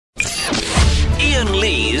Ian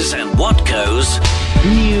Lee's and Watco's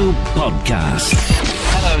new podcast.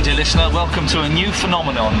 Hello, dear listener. Welcome to a new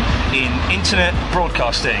phenomenon in internet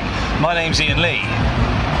broadcasting. My name's Ian Lee.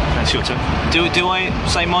 That's your turn. Do I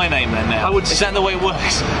say my name then now? Is that the way it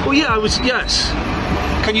works? Well, yeah, yes.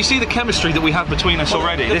 Can you see the chemistry that we have between us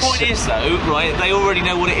already? The point is, though, right, they already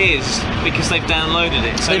know what it is because they've downloaded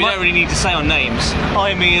it. So we don't really need to say our names.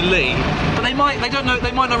 I'm Ian Lee. But they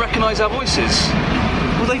might not recognise our voices.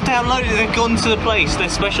 Well, they've downloaded it, they've gone to the place, their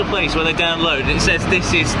special place where they download it. It says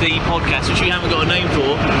this is the podcast, which we haven't got a name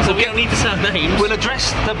for, so we don't need to say our names. We'll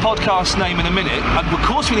address the podcast name in a minute. Of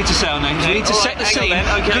course we need to say our names. We need to set the scene.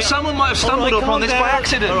 Because someone might have stumbled upon this by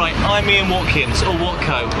accident. Alright, I'm Ian Watkins, or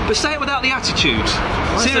Watco. But say it without the attitude.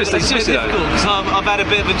 Seriously, it's difficult, because I've had a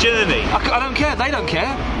bit of a journey. I don't care, they don't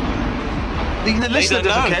care. The listener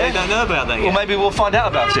doesn't care. They don't know about that yet. Well, maybe we'll find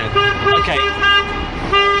out about it. Okay.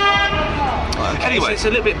 Anyway, so it's a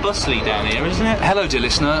little bit bustly down here, isn't it? Hello, dear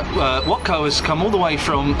listener. Watco has come all the way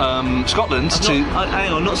from Scotland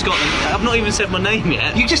hang on, not Scotland. I've not even said my name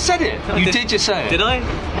yet. You just said it. You did just say it. Did I?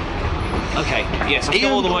 Okay, yes, I've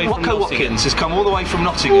come all the way from Watco Watkins has come all the way from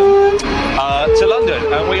Nottingham to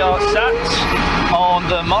London, and we are sat on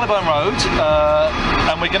the Marylebone Road,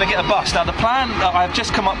 and we're going to get a bus. Now, the plan that I've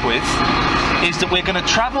just come up with is that we're going to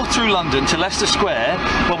travel through London to Leicester Square,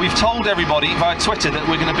 where we've told everybody via Twitter that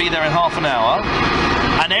we're going to be there in half an hour,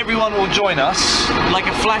 and everyone will join us. Like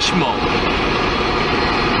a flash mob.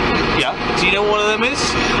 Yeah. Do you know what one of them is?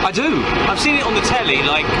 I do. I've seen it on the telly,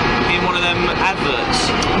 like in one of them adverts.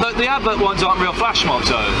 The advert ones aren't real flash mobs,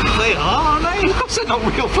 though. They are, aren't they? Of course they're not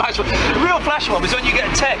real flash mobs. A real flash mob is when you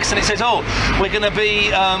get a text and it says, oh, we're going to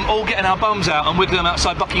be all getting our bums out and wiggling them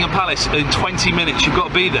outside Buckingham Palace in 20 minutes. You've got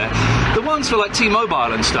to be there. The ones for like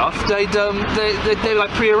T-Mobile and stuff, they're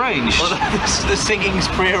like pre-arranged. Well, the singing's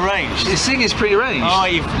pre-arranged. The singing's pre-arranged. Oh,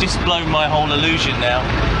 you've just blown my whole illusion now.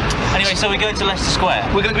 Anyway, so we're going to Leicester Square.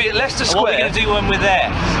 We're going to be at Leicester Square. What are we going to do when we're there?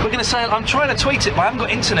 We're going to say, I'm trying to tweet it, but I haven't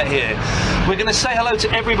got internet here. We're going to say hello to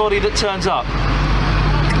everybody that turns up.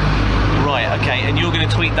 Right, okay, and you're going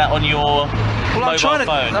to tweet that on your mobile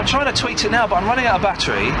phone? I'm trying to tweet it now, but I'm running out of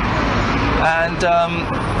battery,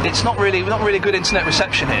 and it's not really good internet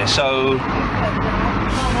reception here, so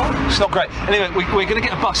it's not great. Anyway, we're going to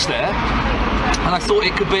get a bus there. And I thought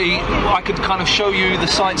I could kind of show you the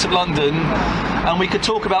sights of London, and we could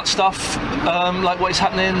talk about stuff like what is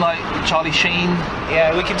happening, like Charlie Sheen.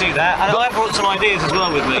 Yeah, we could do that. And I brought some ideas as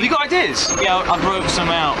well with me. Have you got ideas? Yeah, I wrote some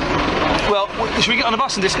out. Well, should we get on a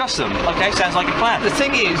bus and discuss them? Okay, sounds like a plan. The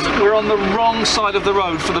thing is, we're on the wrong side of the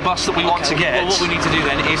road for the bus that we want to get. Well, what we need to do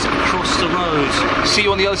then is cross the road. See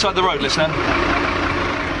you on the other side of the road, listener.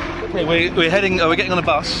 We're heading. We're getting on a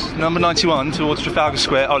bus, number 91, towards Trafalgar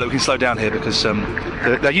Square. Oh, look, we can slow down here because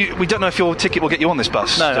we don't know if your ticket will get you on this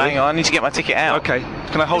bus. No, hang on. I need to get my ticket out. Okay.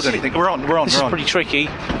 Can I hold anything? We're on. This is pretty tricky.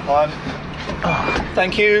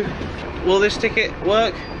 Thank you. Will this ticket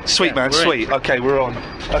work? Sweet, yeah, man. Sweet. In. Okay, we're on.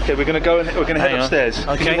 Okay, we're going to go. We're going to head upstairs.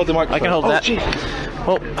 Okay. Can you hold the microphone? I can hold that. Gee.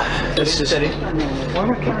 Oh, this is. Why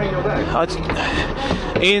am I carrying your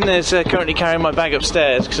bag? Ian is currently carrying my bag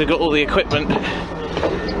upstairs because I've got all the equipment.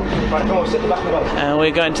 Right, come on, sit at the back of the bus. And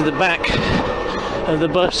we're going to the back of the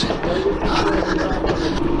bus.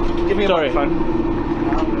 Give me a microphone.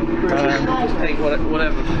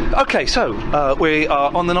 Whatever. Okay, so we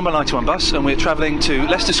are on the number 91 bus and we're travelling to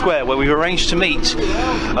Leicester Square, where we've arranged to meet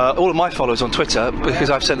all of my followers on Twitter because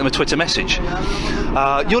I've sent them a Twitter message.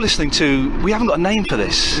 You're listening to... We haven't got a name for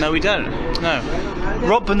this. No, we don't. No.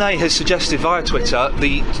 Rob Bonet has suggested via Twitter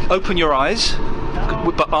the Open Your Eyes,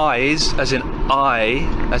 but eyes as in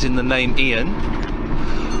the name Ian.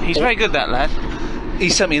 He's very good, that lad. He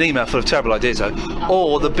sent me an email full of terrible ideas, though.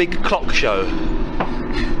 Or the Big Clock Show.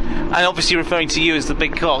 And obviously referring to you as the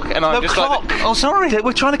big cock, and I'm just clock. Like, oh, sorry.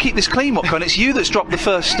 We're trying to keep this clean, Watco, and it's you that's dropped the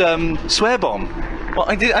first swear bomb. Well,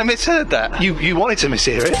 I misheard that. You wanted to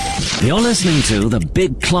mishear it. You're listening to the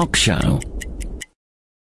Big Clock Show.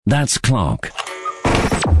 That's clock.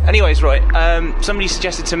 Anyways, right. Somebody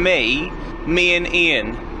suggested to me and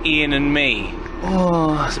Ian and me.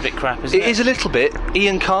 Oh, that's a bit crap, isn't it? It is a little bit.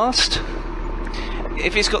 Ian Cast.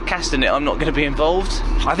 If it's got cast in it, I'm not going to be involved.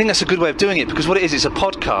 I think that's a good way of doing it, because what it is, it's a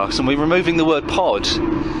podcast, and we're removing the word pod.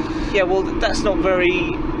 Yeah, well, that's not very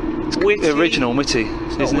witty. Original and witty,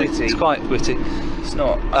 isn't it? It's quite witty. It's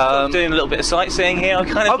not. I'm doing a little bit of sightseeing here. I'm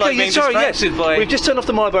kind of like being distracted by... We've just turned off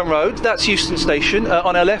the Marylebone Road. That's Euston Station.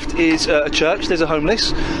 On our left is a church. There's a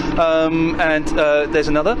homeless. And there's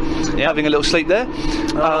another having a little sleep there.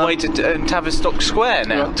 On our way to Tavistock Square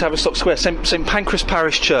now. Tavistock Square, St Pancras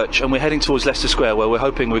Parish Church, and we're heading towards Leicester Square, where we're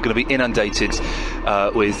hoping we're going to be inundated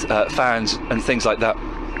with fans and things like that.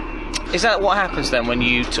 Is that what happens then when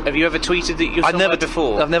you... have you ever tweeted that you're somewhere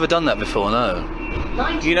before? I've never done that before, no.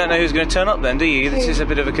 You don't know who's going to turn up then, do you? This is a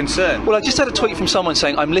bit of a concern. Well, I just had a tweet from someone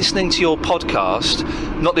saying, I'm listening to your podcast,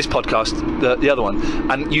 not this podcast, the other one,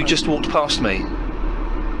 and you just walked past me.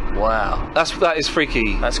 Wow. That is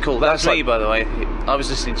freaky. That's cool. That's me, by the way. I was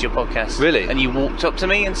listening to your podcast. Really? And you walked up to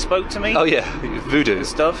me and spoke to me? Oh, yeah. Voodoo. And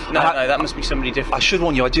stuff? No, that must be somebody different. I should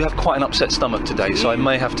warn you, I do have quite an upset stomach today, so I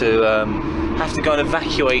may have to... have to go and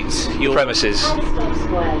evacuate your... premises.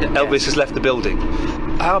 Elvis has left the building.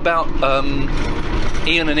 How about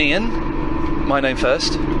Ian and Ian? My name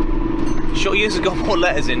first. Sure, yours has got more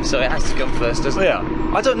letters in, so it has to come first, doesn't it?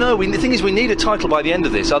 Yeah. I don't know. The thing is, we need a title by the end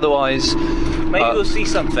of this, otherwise... Maybe we'll see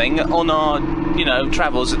something on our,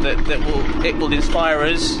 travels that will inspire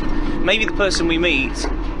us. Maybe the person we meet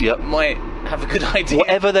might have a good idea.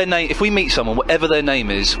 Whatever their name... If we meet someone, whatever their name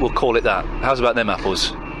is, we'll call it that. How's about them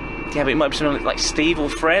apples? Yeah, but it might be something like Steve or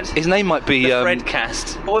Fred. His name might be...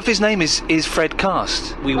 Fredcast. What if his name is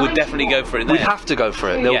Fredcast? We would definitely go for it then. We'd have to go for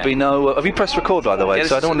it. There will be no... have you pressed record, by the way? Yeah,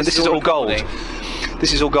 so I don't want to... This is all gold.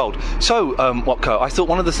 This is all gold. So, Watco, I thought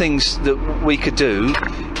one of the things that we could do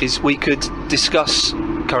is we could discuss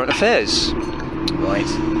current affairs. Right.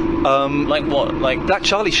 Like what? Like that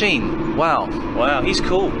Charlie Sheen. Wow. Wow, he's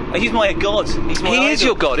cool. He's my god. He's my idol. He is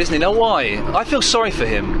your god, isn't he? Now why? I feel sorry for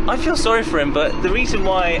him. I feel sorry for him, but the reason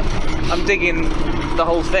why I'm digging the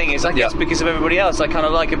whole thing is I guess because of everybody else. I kind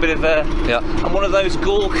of like a bit of a... Yeah. I'm one of those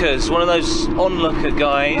gawkers, one of those onlooker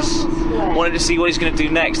guys. Wanted to see what he's going to do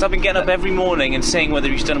next. I've been getting up every morning and seeing whether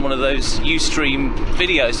he's done one of those Ustream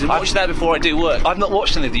videos and watch that before I do work. I've not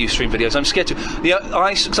watched any of the Ustream videos. I'm scared to. Yeah,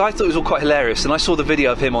 I thought it was all quite hilarious, and I saw the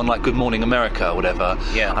video of him on like Good Morning America or whatever.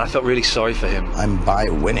 Yeah. And I felt really sorry for him. I'm by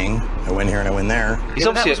winning. I win here and I win there. He's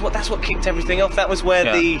obviously that's what kicked everything off. That was where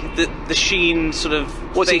the Sheen sort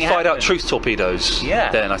of. Was he fired out truth torpedoes?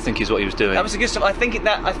 Yeah. Then I think is what he was doing. That was a good stuff. I think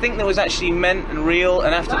that was actually meant and real.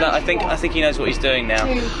 And after that, I think he knows what he's doing now.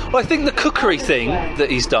 Well, I think the cookery thing that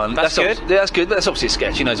he's done. That's good. That's good. But that's obviously a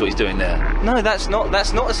sketch. He knows what he's doing there. No, that's not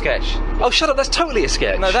a sketch. Oh, shut up! That's totally a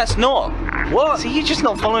sketch. No, that's not. What? See, you're just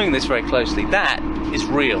not following this very closely. That is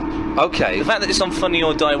real. Okay. The fact that it's on Funny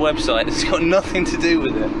or Die website has got nothing to do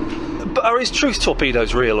with it. But are his truth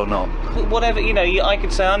torpedoes real or not? Whatever, I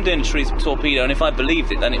could say I'm doing a truth torpedo, and if I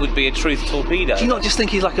believed it, then it would be a truth torpedo. Do you not just think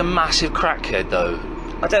he's like a massive crackhead, though?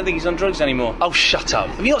 I don't think he's on drugs anymore. Oh, shut up.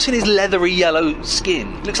 Have you not seen his leathery yellow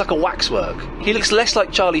skin? He looks like a waxwork. He looks less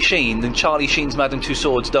like Charlie Sheen than Charlie Sheen's Madame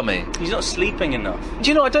Tussauds dummy. He's not sleeping enough.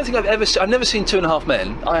 Do you know, I don't think I've never seen 2.5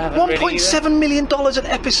 Men. I haven't $1.7 million an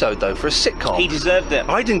episode, though, for a sitcom. He deserved it.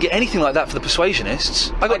 I didn't get anything like that for The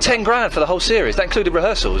Persuasionists. I got 10 grand for the whole series. That included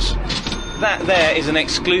rehearsals. That there is an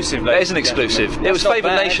exclusive. That is an exclusive. It was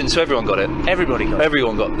Favoured Nation, so everyone got it. Everybody got it.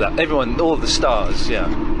 Everyone got that. Everyone, all of the stars, yeah.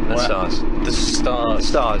 The stars. The stars. The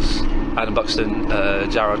stars. Adam Buxton,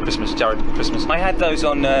 Jared Christmas. I had those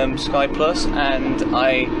on Sky Plus, and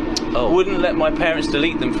I wouldn't let my parents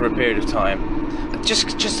delete them for a period of time,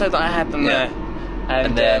 just so that I had them there.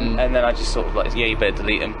 And then I just sort of like, you better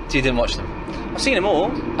delete them. So you didn't watch them? I've seen them all.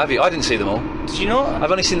 Have you? I didn't see them all. Did you not? I've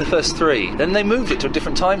only seen the first 3. Then they moved it to a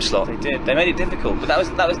different time slot. They did. They made it difficult, but that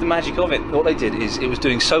was the magic of it. What they did is it was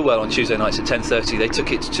doing so well on Tuesday nights at 10:30. They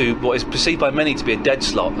took it to what is perceived by many to be a dead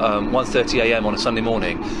slot, 1:30 a.m. on a Sunday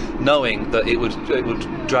morning, knowing that it would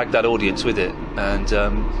drag that audience with it, and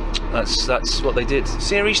that's what they did.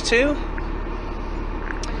 Series 2.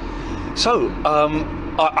 So.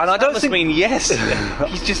 I don't think... mean yes.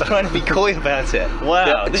 He's just trying to be coy about it. Wow,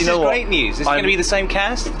 yeah, this is great news. Is it going to be the same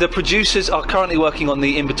cast? The producers are currently working on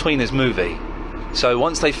the In-Betweeners movie. So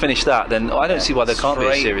once they finish that, then I don't see why there can't be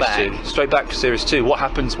a Series 2. Straight back to Series 2. What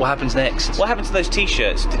happens next? What happened to those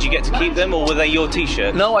T-shirts? Did you get to keep them, or were they your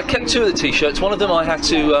T-shirts? No, I kept 2 of the T-shirts. One of them I had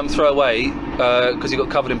to throw away because he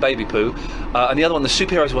got covered in baby poo. And the other one, the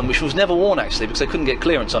superheroes one, which was never worn actually because they couldn't get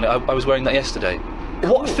clearance on it. I was wearing that yesterday.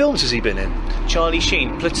 What films has he been in? Charlie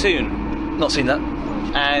Sheen, Platoon. Not seen that.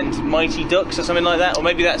 And Mighty Ducks or something like that, or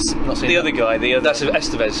maybe that's not seen the that. Other guy. That's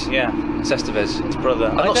Estevez. Yeah, it's Estevez. His brother.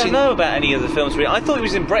 I don't know about any of the films. Really. I thought he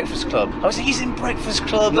was in Breakfast Club. I was like, he's in Breakfast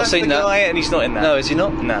Club. Not seen that. Guy, and he's not in that. No, is he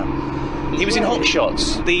not? No. He was in Hot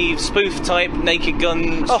Shots, the spoof type Naked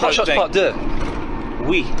Gun. Oh, Hot Shots thing. Part 2.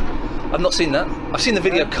 Oui. I've not seen that. I've seen the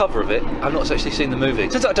video cover of it. I've not actually seen the movie.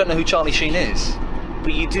 Turns out I don't know who Charlie Sheen is.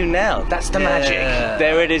 But you do now. That's the magic.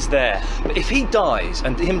 There it is there. But if he dies,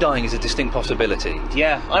 and him dying is a distinct possibility.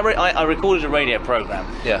 Yeah. I recorded a radio programme.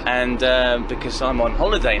 Yeah. And because I'm on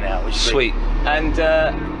holiday now, which is sweet. And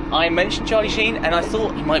I mentioned Charlie Sheen, and I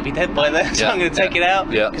thought he might be dead by then, so I'm going to take it out.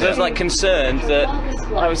 Because I was like concerned that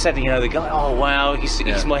I said, the guy, oh wow,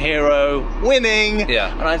 he's my hero, winning.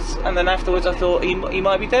 Yeah. And then afterwards I thought he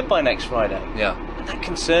might be dead by next Friday. Yeah. And that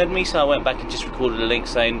concerned me, so I went back and just recorded a link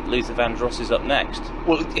saying Luther Vandross is up next.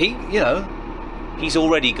 Well, he's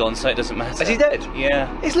already gone, so it doesn't matter. Is he dead?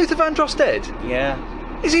 Yeah. Is Luther Vandross dead? Yeah.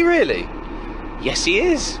 Is he really? Yes, he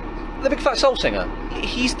is. The Big Fat Soul Singer?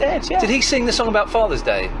 He's dead, yeah. Did he sing the song about Father's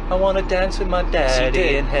Day? I want to dance with my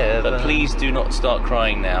daddy in heaven. But please do not start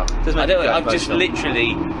crying now. I've just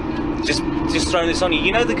literally just thrown this on you.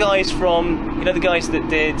 You know the guys that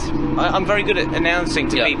did... I'm very good at announcing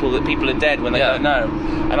to people that people are dead when they don't know.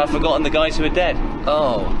 And I've forgotten the guys who are dead.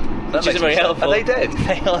 Oh. Which isn't very helpful. Are they dead?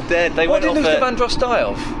 They are dead. What did Luther Vandross die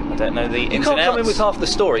of? I don't know the ins and outs. You can't come in with half the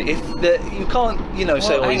story. You can't,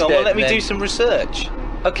 say, oh, he's dead. Well, let me do some research.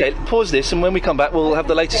 Okay, pause this, and when we come back, we'll have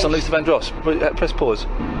the latest on Luther Vandross. Press pause.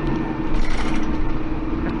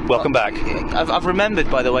 Welcome back. I've remembered,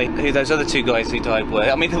 by the way, who those other two guys who died were.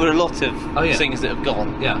 I mean, there were a lot of singers that have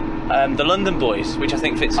gone. Yeah. The London Boys, which I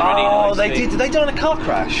think fits in really nicely. Oh, they did. Did they die in a car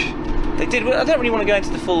crash? They did. I don't really want to go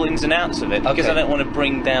into the full ins and outs of it because I don't want to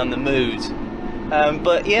bring down the mood.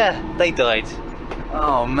 But yeah, they died.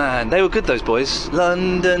 Oh man, they were good, those boys.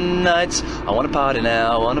 London nights, I want to party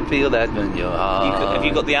now, I want to feel that in your heart. Have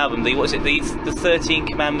you got the album? The 13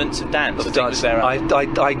 Commandments of Dance? I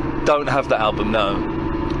don't have that album, no.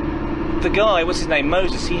 The guy, what's his name,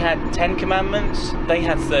 Moses, he had 10 commandments, they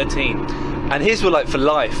had 13. And his were like for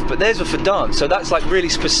life, but theirs were for dance, so that's like really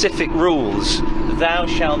specific rules. Thou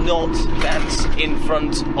shalt not dance in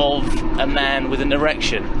front of a man with an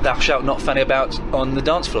erection. Thou shalt not fanny about on the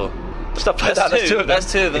dance floor. Stuff like that. That's two of them.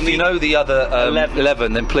 That's two of them. If you know the other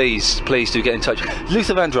 11, then please do get in touch.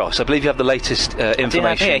 Luther Vandross, I believe you have the latest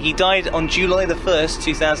information. Yeah, he died on July the 1st,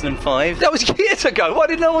 2005. That was years ago. Why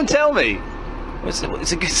did no one tell me? It's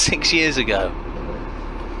a good 6 years ago.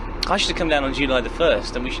 I should have come down on July the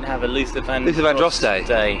 1st, and we should have a Luther Vandross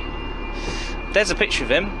Day. There's a picture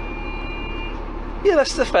of him. Yeah,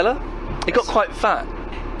 that's the fella. He got quite fat.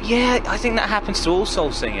 Yeah, I think that happens to all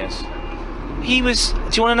soul singers. He was... Do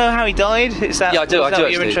you want to know how he died? Yeah, I do.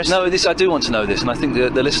 You're interested? No, I do want to know this, and I think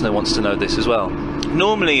the listener wants to know this as well.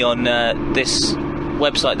 Normally on this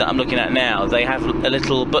website that I'm looking at now, they have a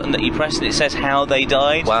little button that you press and it says how they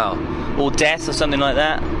died. Wow. Or death or something like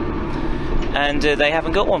that. And they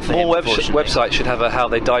haven't got one for him, websites should have a how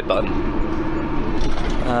they died button.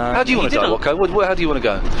 How do you want to die, Watko? How do you want to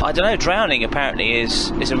go? I don't know. Drowning apparently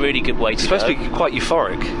is a really good way to go. It's supposed to be quite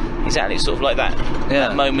euphoric. Exactly, it's sort of like that. Yeah.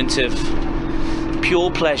 That moment of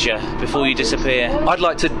pure pleasure before you disappear. I'd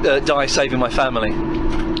like to die saving my family.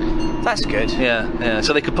 That's good. Yeah.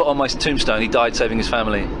 So they could put on my tombstone, he died saving his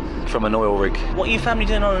family from an oil rig. What are your family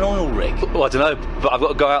doing on an oil rig? Well, I don't know, but I've got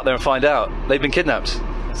to go out there and find out. They've been kidnapped.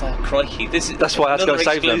 Crikey, that's why I had to go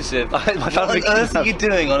save them. What on earth are you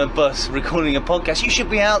doing on a bus recording a podcast? You should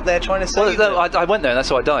be out there trying to save them. I went there and that's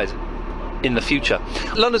how I died. In the future.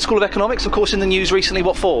 London School of Economics, of course, in the news recently.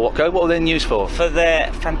 What for, Watko? What were they in the news for? For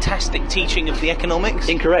their fantastic teaching of the economics?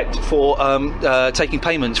 Incorrect. For taking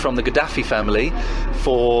payments from the Gaddafi family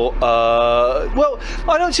for... well,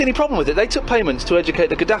 I don't see any problem with it. They took payments to educate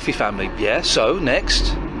the Gaddafi family. Yeah, so,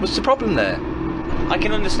 next. What's the problem there? I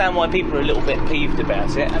can understand why people are a little bit peeved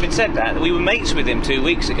about it. Having said that, we were mates with him 2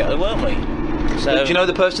 weeks ago, weren't we? So, do you know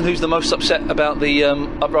the person who's the most upset about the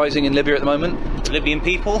uprising in Libya at the moment? Libyan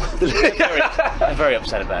people? They're very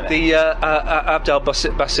upset about it. The Abdel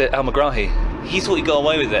Basit al-Megrahi. He thought he got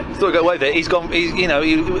away with it. He's gone. He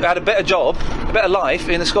had a better job, a better life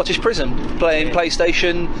in a Scottish prison, playing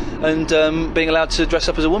PlayStation and being allowed to dress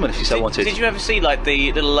up as a woman if you so wanted. Did you ever see like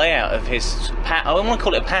the little layout of his pad? I don't want to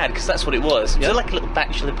call it a pad because that's what it was. It was like a little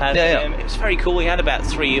bachelor pad for him. It was very cool. He had about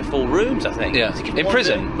 3 or 4 rooms, I think. Yeah. In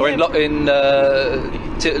prison or in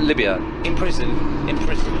Libya. In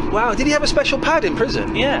prison. Wow. Did he have a special pad in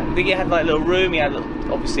prison? Yeah. I think he had like a little room. He had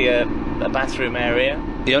obviously a bathroom area.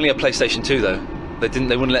 He only had PlayStation 2 though. They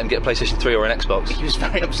wouldn't let him get a PlayStation 3 or an Xbox. He was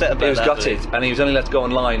very upset about that. He was gutted, and he was only allowed to go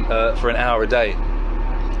online for an hour a day.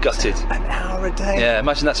 Gutted. An hour a day? Yeah,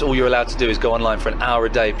 imagine that's all you're allowed to do is go online for an hour a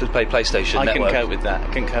day to play PlayStation I Network. can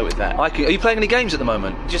cope with that. Are you playing any games at the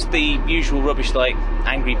moment? Just the usual rubbish like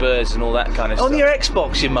Angry Birds and all that kind of stuff. On your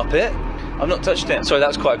Xbox, you muppet. I've not touched it. Sorry, that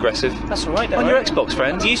was quite aggressive. That's all right. On your Xbox,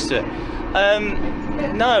 friend. I'm used to it.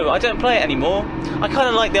 No, I don't play it anymore. I kind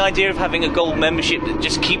of like the idea of having a gold membership that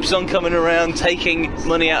just keeps on coming around, taking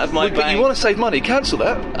money out of my bank. But you want to save money? Cancel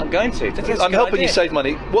that. I'm going to. I'm helping you save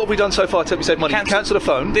money. What have we done so far to help you save money? Cancel the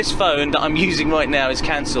phone. This phone that I'm using right now is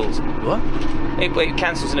cancelled. What? It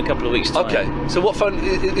cancels in a couple of weeks' time. Okay. So what phone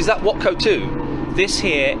is that? Watco 2? This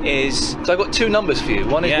here is... So I've got 2 numbers for you.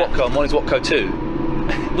 One is Watco and one is Watco 2.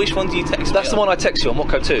 Which one do you text me That's the one I text you on,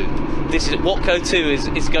 Watco 2. This is Watco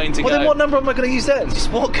 2 is going to go... Well, then what number am I going to use then?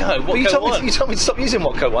 Just Watco. Well, you told 1. me to stop using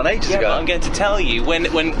Watco 1 ages ago. But I'm going to tell you when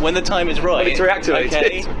the time is right. When it's reactivated.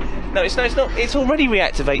 Okay. No, it's not. It's already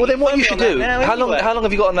reactivated. Well, then what you should do? How long anyway.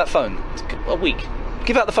 have you got on that phone? A week.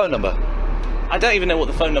 Give out the phone number. I don't even know what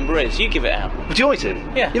the phone number is. You give it out. Do you want me to?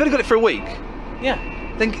 Yeah. You've only got it for a week. Yeah.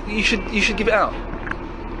 Then you should give it out.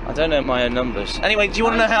 I don't know my own numbers. Anyway, do you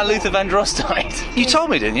want to know how Luther Vandross died? You told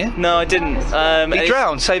me, didn't you? No, I didn't. He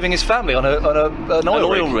drowned, saving his family on an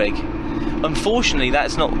oil rig. Unfortunately,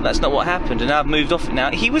 that's not what happened, and I've moved off it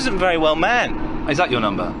now. He wasn't very well man. Is that your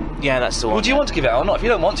number? Yeah, that's the one. Well, do you want to give it out or not? If you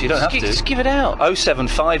don't want to, you don't have to. Just give it out.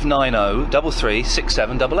 07590 33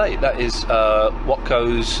 6788. That is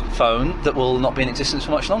Watco's phone that will not be in existence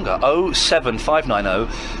for much longer.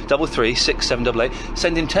 07590 33 6788.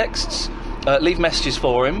 Send him texts, leave messages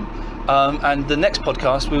for him, and the next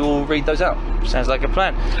podcast we will read those out. Sounds like a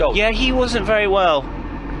plan. Go. Yeah, he wasn't very well.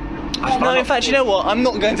 No, in fact, you know what? I'm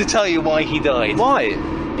not going to tell you why he died. Why?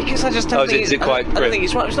 Because I just don't think is it quite I don't grim? think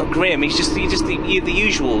it's right. It's not grim. He's just the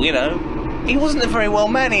usual, you know. He wasn't a very well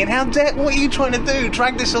man, and what are you trying to do?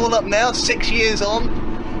 Drag this all up now, 6 years on?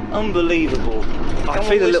 Unbelievable. I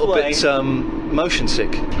feel a little bit motion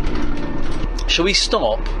sick. Shall we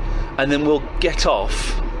stop and then we'll get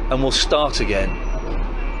off and we'll start again?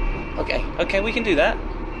 Okay, we can do that.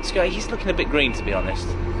 This guy, he's looking a bit green, to be honest.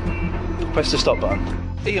 Press the stop button.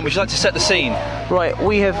 Ian, would you like to set the scene? Right,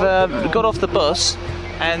 we have got off the bus,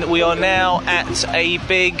 and we are now at a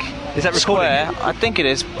big Is that recording? square. I think it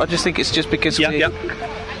is. I just think it's just because Yep.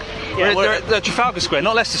 we're at Trafalgar Square,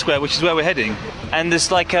 not Leicester Square, which is where we're heading. and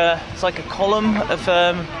there's like a column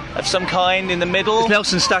of some kind in the middle. It's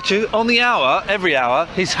Nelson's statue. On the hour, every hour,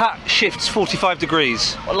 his hat shifts 45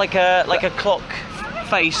 degrees. Like a clock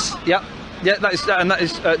face. Yep. Yeah, that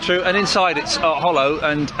is true. And inside it's hollow,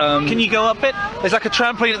 and Can you go up it? there's like a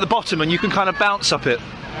trampoline at the bottom, and you can kind of bounce up it.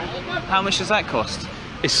 How much does that cost?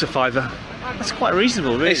 It's a £5. That's quite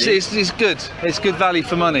reasonable, really. It's good. It's good value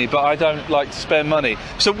for money, but I don't like to spend money.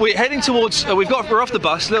 So we're heading towards. We're off the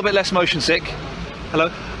bus, a little bit less motion sick.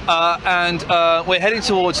 Hello. And we're heading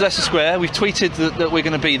towards Leicester Square. We've tweeted that we're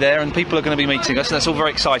going to be there, and people are going to be meeting us, and that's all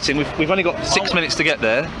very exciting. We've only got 6 minutes to get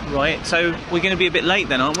there. Right. So we're going to be a bit late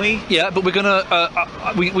then, aren't we? Yeah, but we're going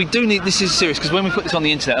to. We do need. This is serious because when we put this on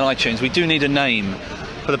the internet and iTunes, we do need a name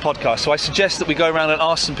for the podcast. So I suggest that we go around and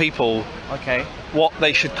ask some people. Okay. What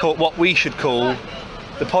we should call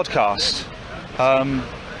the podcast.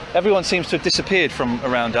 Everyone seems to have disappeared from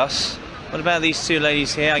around us. What about these two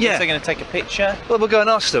ladies here? I guess they're going to take a picture. Well, we'll go and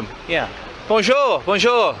ask them. Yeah. Bonjour.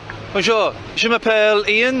 Je m'appelle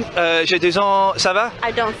Ian. J'ai 2 ans. Ça va?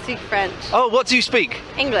 I don't speak French. Oh, what do you speak?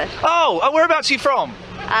 English. Oh, whereabouts are you from?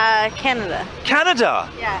 Canada. Canada?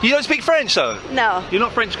 Yeah. You don't speak French, though? No. You're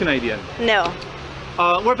not French Canadian? No.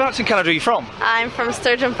 Whereabouts in Canada are you from? I'm from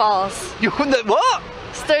Sturgeon Falls. You're from what?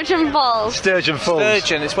 Sturgeon Falls. Sturgeon Falls.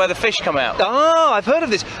 Sturgeon, it's where the fish come out. Ah, I've heard of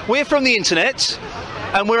this. We're from the internet,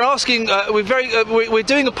 and we're asking. We're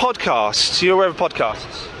doing a podcast. You're aware of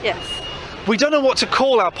podcasts? Yes. We don't know what to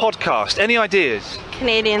call our podcast. Any ideas?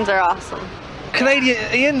 Canadians are awesome. Canadian,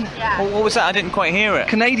 Ian? Yeah. What was that? I didn't quite hear it.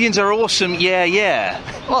 Canadians are awesome. Yeah.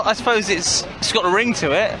 Well, I suppose it's got a ring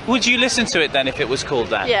to it. Would you listen to it then if it was called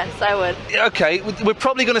that? Yes, I would. Okay, we're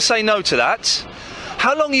probably going to say no to that.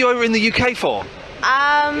 How long are you over in the UK for?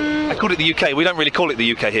 I call it the UK. We don't really call it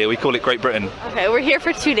the UK here. We call it Great Britain. Okay, we're here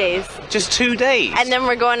for 2 days. Just 2 days? And then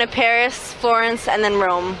we're going to Paris, Florence, and then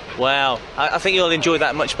Rome. Wow. I think you'll enjoy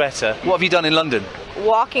that much better. What have you done in London?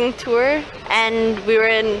 Walking tour, and we were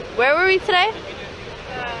in... Where were we today?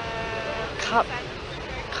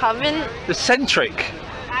 Coven? The Centric.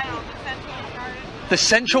 The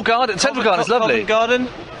Central Garden. Central Garden is lovely. Covent Garden?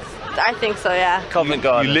 I think so, yeah. Covent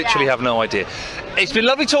Garden. You literally have no idea. It's been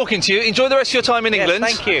lovely talking to you. Enjoy the rest of your time in England.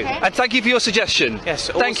 Thank you. And thank you for your suggestion. Yes,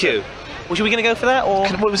 Thank awesome. you. Was we going to go for that, or...?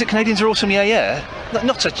 What was it? Canadians are awesome, yeah?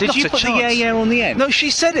 Not a Did you put the yeah on the end? No, she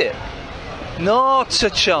said it. Not a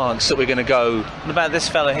chance that we're going to go. What about this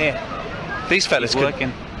fella here? These fellas He's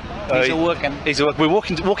working. He's all working. We're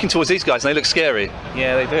walking towards these guys, and they look scary.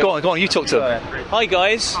 Yeah, they do. Go on, you talk to them. Hi,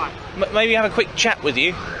 guys. Maybe have a quick chat with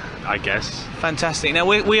you. I guess. Fantastic. Now,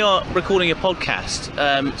 we are recording a podcast.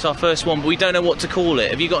 It's our first one, but we don't know what to call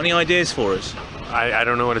it. Have you got any ideas for us? I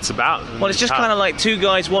don't know what it's about. Well, it's just kind of like two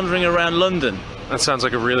guys wandering around London. That sounds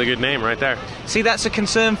like a really good name right there. See, that's a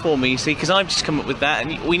concern for me, you see, because I've just come up with that,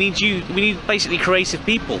 and we need basically creative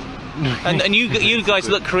people. and you guys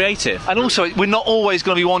look creative. And also, we're not always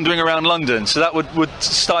going to be wandering around London, so that would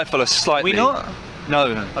stifle us slightly. We not? No.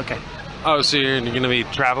 Okay. Oh, so you're going to be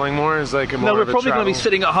traveling more? Is like more No, we're of a probably going to be travel-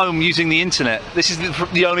 sitting at home using the internet. This is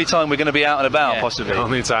the only time we're going to be out and about, Yeah. possibly. The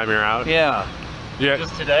only time you're out? Yeah. Yeah.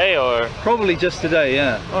 Just today, or? Probably just today,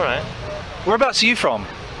 yeah. All right. Whereabouts are you from?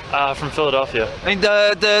 From Philadelphia. I mean,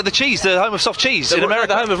 the cheese, the home of soft cheese in America.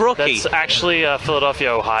 The home of Rocky. That's actually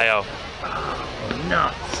Philadelphia, Ohio.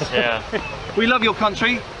 Nuts. Yeah. We love your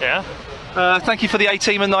country. Yeah? Thank you for the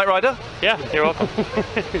A-Team and Knight Rider. Yeah, you're welcome.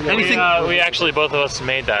 Anything? We actually, both of us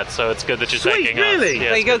made that, so it's good that you're Sweet, thanking really? us. Yeah,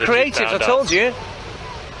 There you it's go, good that you creatives. I found told us. you.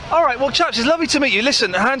 All right, well, chaps, it's lovely to meet you.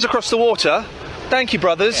 Listen, hands across the water. Thank you,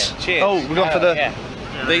 brothers. Cheers. Oh, we're going for the... Yeah.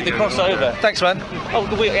 The crossover. Thanks, man.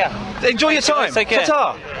 Oh, yeah. Enjoy your time. Take care.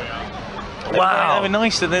 Ta-ta. Wow. They were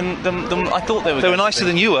nicer than I thought they were. They were nicer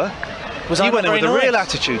than you were. Was you I went in very with a real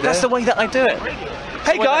nice? attitude there. That's the way that I do it.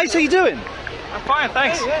 Hey, guys, how you doing? I'm fine,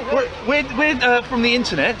 thanks. We're from the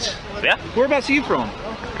internet. Yeah? Whereabouts are you from?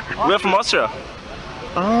 We're from Austria.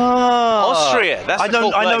 Austria. That's I the know.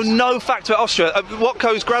 cool I know place. no fact about Austria.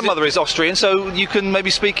 Watco's grandmother is Austrian, so you can maybe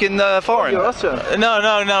speak in foreign. No.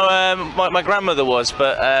 My grandmother was,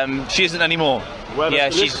 but She isn't anymore. yeah,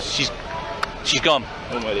 she's gone.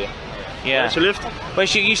 Oh my dear. Yeah. Where she lived? Well,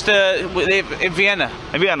 she used to live in Vienna.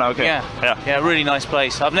 In Vienna, okay. Yeah, really nice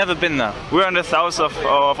place. I've never been there. We're in the south of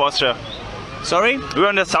Austria. Sorry? We're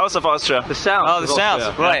in the south of Austria. The south. Oh, the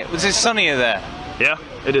south. Right. Was it sunnier there? Yeah,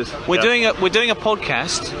 it is. We're yeah. doing a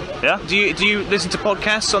podcast. Yeah? Do you listen to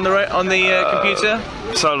podcasts on the computer?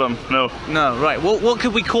 Seldom, no. No. Right. What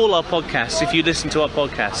could we call our podcast if you listen to our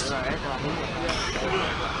podcast?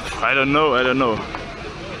 I don't know.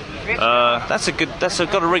 That's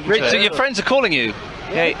got a ring to Richard, it. your friends are calling you.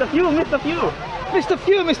 Yeah. Mr.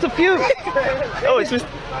 Few. Mr. Few. Oh, it's Mr.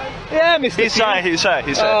 Yeah, Mr. He's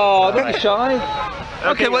shy. Oh, don't be shy.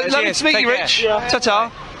 Okay, well, lovely cheers. to meet Take you, care. Rich.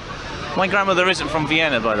 Ta-ta. My grandmother isn't from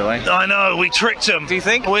Vienna, by the way. I know, we tricked him. Do you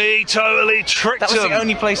think? We totally tricked That was him. the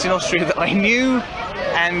only place in Austria that I knew,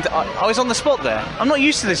 and I was on the spot there. I'm not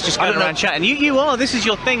used to this, just going don't around know. chatting. You are. This is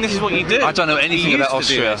your thing. This is what you do. I don't know anything You about used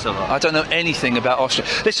to do Austria. this a lot. I don't know anything about Austria.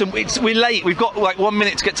 Listen, we're late. We've got like 1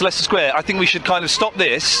 minute to get to Leicester Square. I think we should kind of stop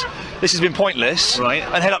this. This has been pointless. Right.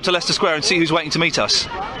 And head up to Leicester Square and see who's waiting to meet us.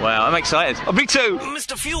 Wow, I'm excited. Oh, me too.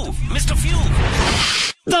 Mr. Few.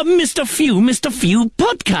 The Mr. Few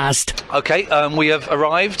podcast. Okay, we have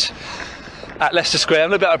arrived at Leicester Square. I'm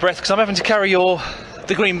a little bit out of breath because I'm having to carry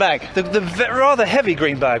The green bag. the rather heavy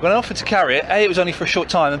green bag. When I offered to carry it, A, it was only for a short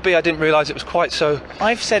time, and B, I didn't realise it was quite so...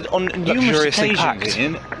 I've said on numerous Luxuriously occasions, packed.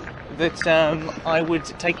 Ian, that I would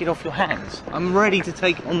take it off your hands. I'm ready to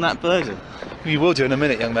take on that burden. You will do in a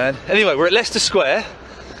minute, young man. Anyway, we're at Leicester Square.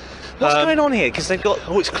 What's going on here? Because they've got...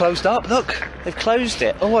 Oh, it's closed up, look. They've closed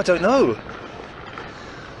it. Oh, I don't know.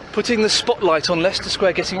 Putting the spotlight on Leicester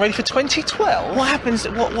Square, getting ready for 2012. What happens?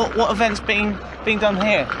 What events being done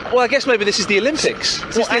here? Well, I guess maybe this is the Olympics.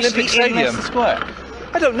 Is this the Olympic In Stadium? Leicester Square?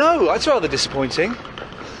 I don't know. It's rather disappointing.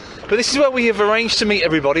 But this is where we have arranged to meet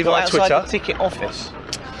everybody via outside Twitter. the ticket office.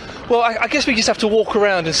 Well, I guess we just have to walk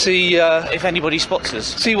around and see If anybody spots us.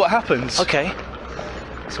 see what happens. Okay.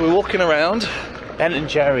 So we're walking around. Ben and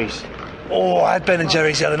Jerry's. Oh, I had Ben and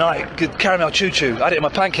Jerry's the other night. Good caramel choo-choo. I had it in my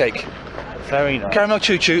pancake. Very nice. Caramel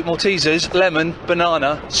choo-choo, Maltesers, lemon,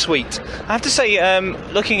 banana, sweet. I have to say,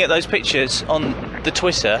 looking at those pictures on the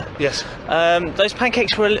Twitter, Yes. those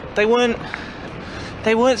pancakes weren't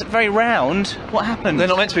very round. What happened? They're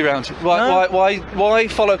not meant to be round. Why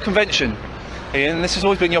follow convention, Ian? This has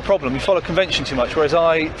always been your problem. You follow convention too much, whereas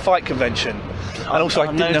I fight convention. And also, I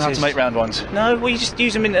I've didn't know how to noticed. make round ones. No, well, you just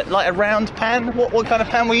use them in like a round pan. What kind of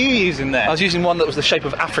pan were you using there? I was using one that was the shape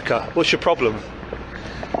of Africa. What's your problem?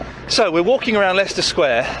 So we're walking around Leicester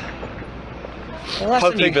Square. Well, that's a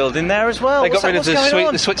hoping- new building there as well. They got rid of What's going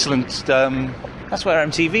on? the Switzerland. That's where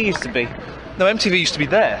MTV used to be. No, MTV used to be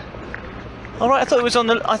there. All right, I thought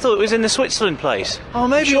it was in the Switzerland place. Oh,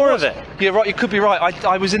 maybe Sure it was. of it? Yeah, right. You could be right.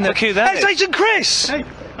 I was in the. Look who that Hey, it's is. Agent Chris. Hey,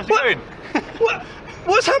 how's it What? going?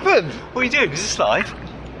 What's happened? What are you doing? Is this live?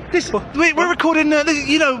 We're recording.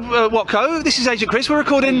 Watco. This is Agent Chris. We're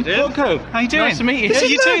recording. Watco, how you doing? Nice to meet you. This Yeah,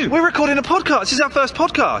 is you it. too. We're recording a podcast. This is our first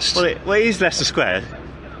podcast. Well, it is Leicester Square.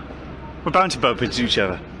 We're bound to bump into each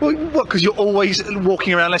other. Well, what? Because you're always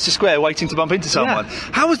walking around Leicester Square waiting to bump into someone.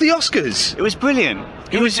 How was the Oscars? It was brilliant.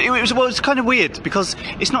 It was kind of weird because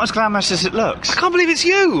it's not as glamorous as it looks. I can't believe it's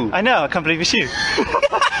you. I know, I can't believe it's you.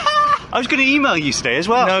 I was going to email you today as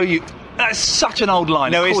well. No, you. That's such an old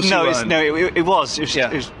line. No, Of it course you weren't. was. It was Yeah.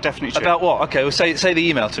 definitely true. About what? Okay, well, say the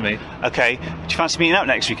email to me. Okay, do you fancy meeting up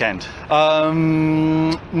next weekend?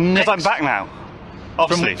 Because Because I'm back now.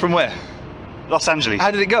 Obviously. From where? Los Angeles.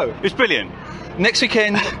 How did it go? It was brilliant. Next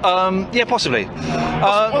weekend, yeah, possibly.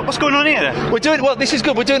 What's going on here? We're doing, well, this is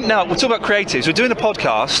good. We're doing, now, we'll talk about creatives. We're doing a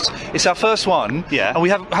podcast. It's our first one. Yeah. And we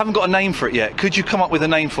haven't got a name for it yet. Could you come up with a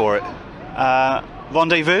name for it?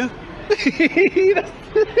 Rendezvous?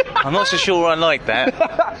 I'm not so sure I like that.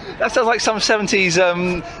 That sounds like some 70s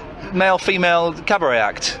male-female cabaret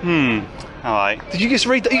act. All right. Did you just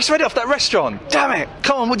read that? You just read it off that restaurant. Damn it.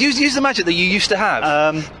 Come on, use the magic that you used to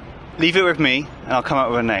have. Leave it with me, and I'll come up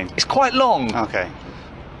with a name. It's quite long. Okay.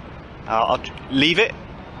 I'll leave it.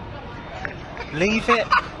 Leave it.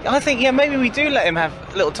 I think, yeah, maybe we do let him have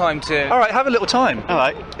a little time to... All right, have a little time. All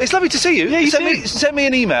right. It's lovely to see you. Yeah, you send too. send me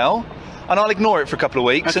an email, and I'll ignore it for a couple of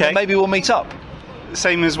weeks, and Okay. then maybe we'll meet up.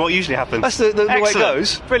 Same as what usually happens. That's the way it Excellent.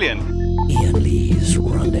 goes. Brilliant. Ian Lee's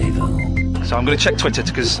Rendezvous. So I'm going to check Twitter,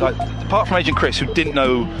 because apart from Agent Chris, who didn't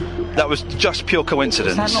know, that was just pure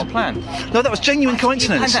coincidence. Is that not planned? No, that was genuine You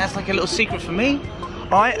coincidence. planned that as like a little secret for me?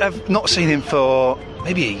 I have not seen him for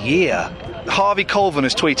maybe a year. Harvey Colvin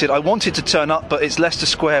has tweeted, I wanted to turn up, but it's Leicester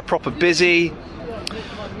Square proper busy.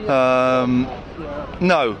 No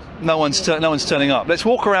one's turning up. Let's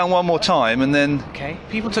walk around one more time, and then... Okay.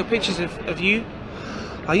 People took pictures of you.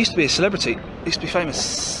 I used to be a celebrity. I used to be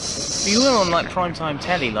famous. You were on like primetime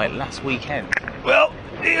telly like last weekend. Well,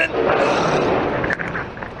 Ian...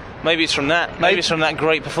 Maybe it's from that. Maybe it's from that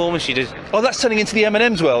great performance you did. Oh, that's turning into the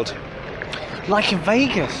M&M's world. Like in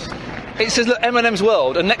Vegas. It says, look, M&M's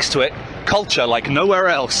world, and next to it, culture like nowhere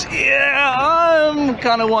else. Yeah, I'm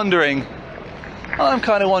kind of wondering.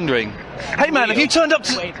 Hey, man, have you turned up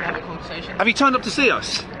to... Have you turned up to see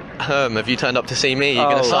us? Have you turned up to see me? You're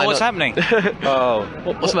going to sign what's up? happening?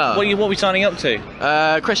 What's the matter? What are we signing up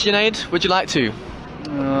to? Christian Aid, would you like to?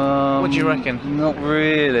 What do you reckon? Not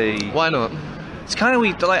really. Why not? It's kind of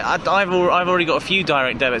weird. Like I've already got a few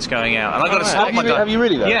direct debits going out, and I've got to stop my. Have you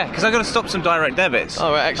really though? Yeah, because I've got to stop some direct debits.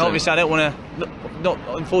 Oh, right, excellent. Obviously, I don't want to. Not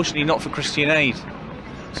unfortunately, not for Christian Aid.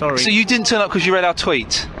 Sorry. So you didn't turn up because you read our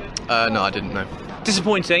tweet? No, I didn't know.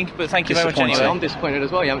 Disappointing, but thank you very much Disappointing. anyway. I'm disappointed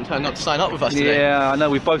as well. You haven't turned up to sign up with us today. Yeah, I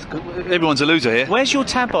know. Everyone's a loser here. Where's your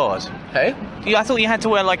tabard? Hey? I thought you had to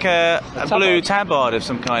wear like a blue tabard of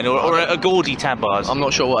some kind, or a gaudy tabard. I'm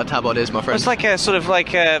not sure what a tabard is, my friend. It's like a sort of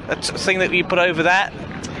like a thing that you put over that.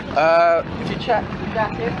 If you check the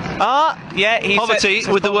jacket. Yeah. He Poverty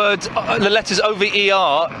said, with the word, the letters OVER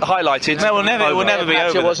highlighted. No, we'll never be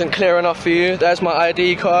over. It wasn't clear enough for you. There's my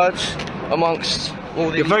ID cards amongst all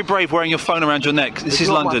the. You're very brave wearing your phone around your neck. This is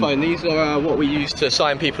London. My phone. These are what we use to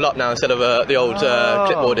sign people up now instead of the old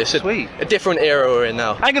clipboard. It's sweet. a different era we're in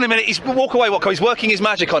now. Hang on a minute, walk away, Watco. He's working his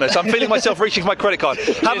magic on us. I'm feeling myself reaching for my credit card.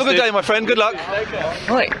 Have a good day, my friend. Good luck.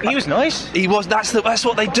 Right, he was nice. He was. That's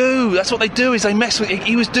what they do. That's what they do. Is they mess with.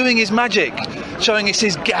 He was doing his magic, showing us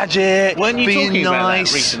his gadget. Weren't you being talking about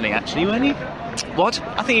nice that recently? Actually, weren't you? What?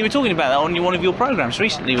 I think you were talking about that on one of your programs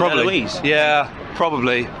recently with Eloise. Yeah,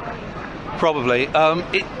 probably.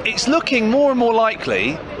 It's looking more and more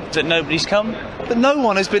likely that nobody's come. That no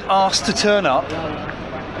one has been asked to turn up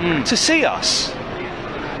to see us.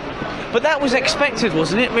 But that was expected,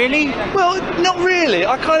 wasn't it, really? Well, not really.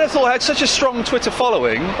 I kind of thought I had such a strong Twitter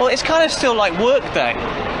following. Well, it's kind of still like work day.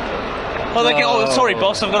 Well, they go, sorry,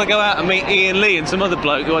 boss, I've got to go out and meet Ian Lee and some other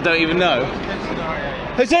bloke who I don't even know.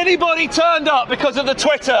 Has anybody turned up because of the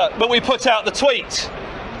Twitter that we put out, the tweet?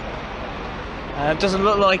 Doesn't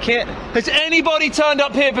look like it. Has anybody turned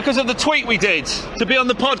up here because of the tweet we did to be on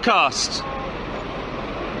the podcast?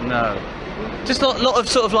 No. Just a lot of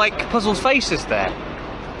sort of like puzzled faces there.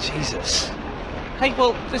 Jesus. Hey,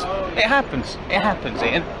 well, it happens. It happens,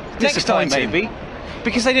 Ian. Next time, maybe.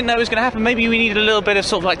 Because they didn't know it was going to happen. Maybe we need a little bit of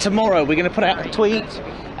sort of like tomorrow. We're going to put out a tweet,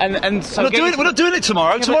 and so we're not doing it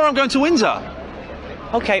tomorrow. Yeah, tomorrow I'm going to Windsor.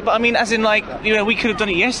 Okay, but I mean, as in like, you know, we could have done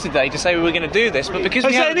it yesterday to say we were going to do this, but because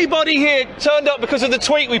has anybody here turned up because of the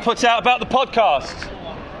tweet we put out about the podcast?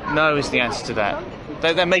 No is the answer to that.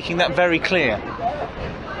 They're making that very clear.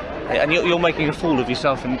 And you're making a fool of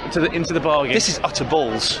yourself into the bargain. This is utter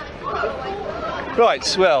balls.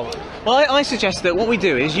 Right, well, I suggest that what we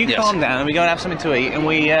do is you calm down and we go and have something to eat, and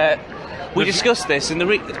we discussed this. And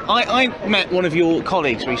I met one of your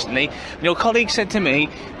colleagues recently, and your colleague said to me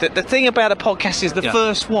that the thing about a podcast is the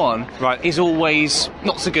first one is always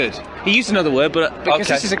not so good. He used another word, but because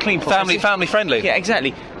this is a clean podcast, family friendly. Yeah,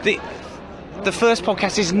 exactly. The first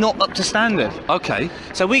podcast is not up to standard. Okay.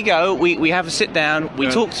 So we go, we have a sit down, we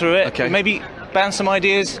talk through it, we maybe bounce some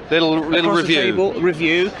ideas. Little review.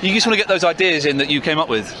 Review. You just want to get those ideas in that you came up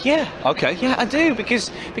with? Yeah. Okay. Yeah, I do, because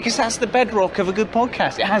that's the bedrock of a good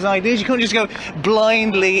podcast. It has ideas. You can't just go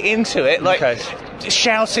blindly into it, like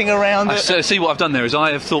shouting around. See, what I've done there is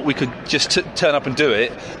I have thought we could just turn up and do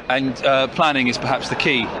it, and planning is perhaps the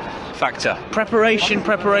key factor. Preparation.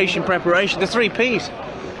 The 3 Ps.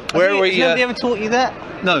 Where are we? Has nobody ever taught you that?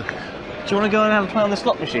 No. Do you want to go and have a play on the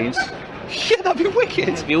slot machines? Yeah, that'd be wicked.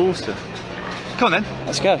 It'd be awesome. Come on then.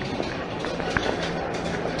 Let's go.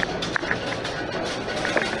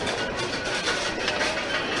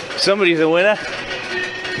 Somebody's a winner.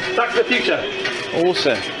 Back to the Future.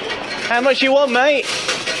 Awesome. How much you want, mate?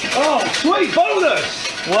 Oh, sweet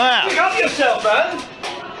bonus! Wow. Pick up yourself, man.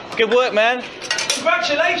 Good work, man.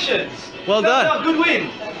 Congratulations. Well done. Good win.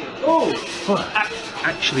 Oh.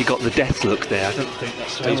 Actually got the death look there. I don't think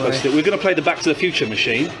that's the way you're supposed to do it. We're going to play the Back to the Future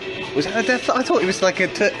machine. Was that a death? I thought it was like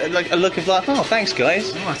a look of like, oh, thanks,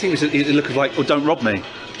 guys. Oh, I think it was a look of like, oh, don't rob me.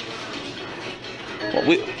 What,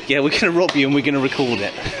 we're going to rob you and we're going to record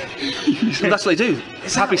it. That's what they do.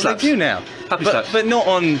 Is Happy that what slaps. they do now? Happy slaps. But not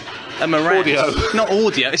on a Marantz. Audio. Not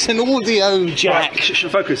audio. It's an audio jack.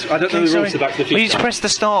 Right, focus. I don't know the rules to Back to the Future. Will you just press the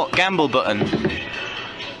start gamble button?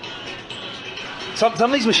 Some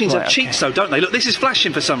of these machines have cheats though, don't they? Look, this is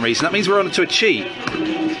flashing for some reason. That means we're on to a cheat.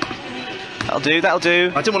 That'll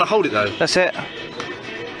do. I didn't want to hold it though. That's it.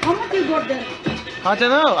 How much you got there? I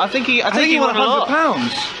don't know. I think he won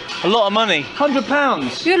 £100. A lot of money.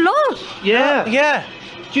 £100. You lost? Yeah. Yeah.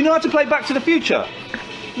 Do you know how to play Back to the Future?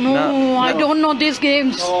 No, I don't know these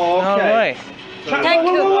games. Oh, okay. All right. Thank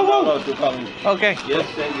you. Okay.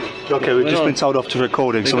 Okay, we've just been told off to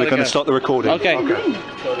recording, so we're going to stop the recording. Okay.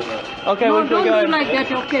 Okay, No, we're don't going. do like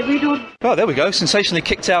that. Okay, we don't. Oh, there we go. Sensationally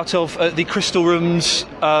kicked out of the Crystal Room's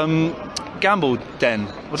gamble den.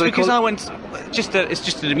 What do they Because call I it? went. It's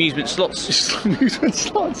just an amusement slots. Just amusement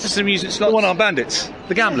slots. Just amusement The slots. one-armed bandits.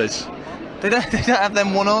 The gamblers. They don't have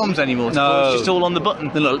them one arms anymore. No. It's just all on the button.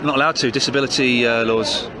 They're not allowed to. Disability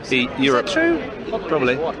laws. Europe. Is that true?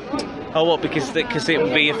 Probably. Oh, what? Because it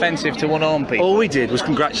would be offensive to one-armed people. All we did was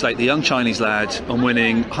congratulate the young Chinese lad on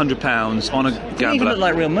winning £100 on a It didn't even gambler. look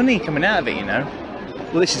like real money coming out of it, you know.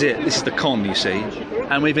 Well, this is it. This is the con, you see.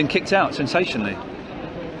 And we've been kicked out sensationally. I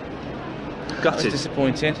was Gutted.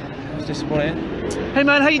 disappointed. Hey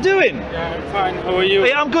man, how you doing? Yeah, I'm fine. How are you?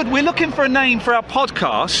 Yeah, I'm good. We're looking for a name for our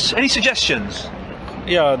podcast. Any suggestions?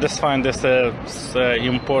 Yeah, that's fine. This is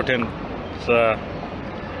important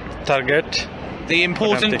target. The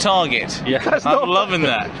important target. Yeah. I'm loving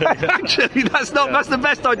that. Actually, that's the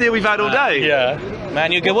best idea we've had all day. Yeah.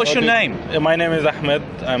 Man, you're good. What's your name? My name is Ahmed.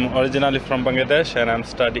 I'm originally from Bangladesh and I'm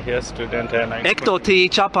study here, student. And I'm Ek to ti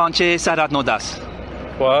cha panche sarat no das.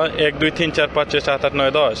 1, 2, 3, 4, 5, 6, 7, 8,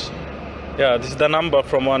 9, 10. Yeah, this is the number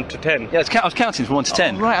from 1 to 10. Yeah, I was counting from 1 to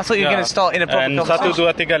 10. Right, I thought you were going to start in a proper And conversation.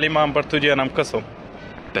 1, 2, 3, 4, 5, 6, 7, 8,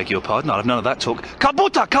 9. Beg your pardon, I'll have none of that talk.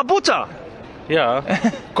 Kabuta! Yeah.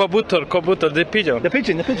 Kobuter, the pigeon. The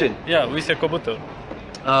pigeon. Yeah, we say kobuter.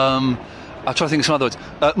 I'll try to think of some other words.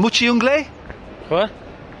 Muchi ungle? What?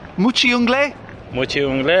 Muchi ungle? Mochi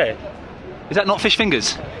ungle. Is that not fish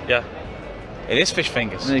fingers? Yeah. It is fish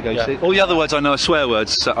fingers. There you go. Yeah. See? All the other words I know are swear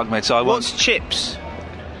words, Ahmed, so I won't. What's chips?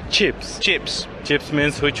 Chips. Chips. Chips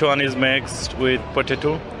means which one is mixed with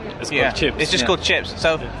potato. It's called chips. It's just called chips.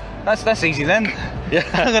 So that's easy then. Yeah.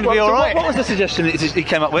 I'm going to be all right. What was the suggestion he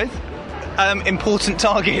came up with? Important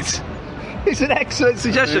target. It's an excellent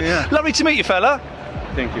suggestion. Yeah. Lovely to meet you, fella.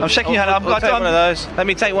 Thank you. I'm shaking your hand. I'll take one of those. Let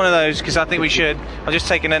me take one of those because I think we should. I've just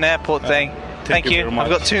taken an airport thing. Thank you you. very much.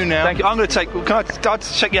 I've got 2 now. Thank you. I'm going to take. Can I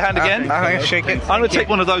shake your hand again? I'm going to shake it. I'm going to take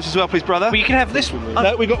one of those as well, please, brother. Well, you can have this one.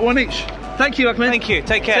 No, we got one each. Thank you, Ahmed. Thank you.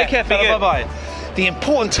 Take care. Take care, Be fella. good. Bye bye. The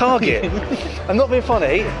important target. I'm not being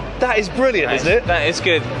funny. That is brilliant, isn't it? That is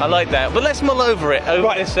good. I like that. But let's mull over it.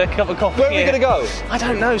 Over this cup of coffee. Where are we going to go? I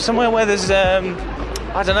don't know. Somewhere where there's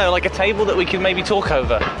I don't know, like a table that we can maybe talk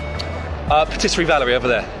over. Patisserie Valerie over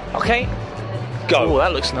there. Okay. Go. Oh,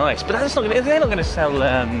 that looks nice. But that's not gonna, they're not going to sell.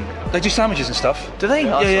 They do sandwiches and stuff. Do they?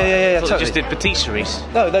 Yeah. I thought Totally. they just did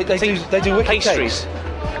patisseries. No, they do wicked Pastries. cakes.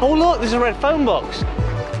 Oh look, there's a red phone box.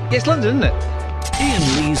 Yeah, it's London, isn't it? Ian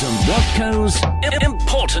Lees and Watco's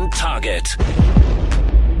Important Target.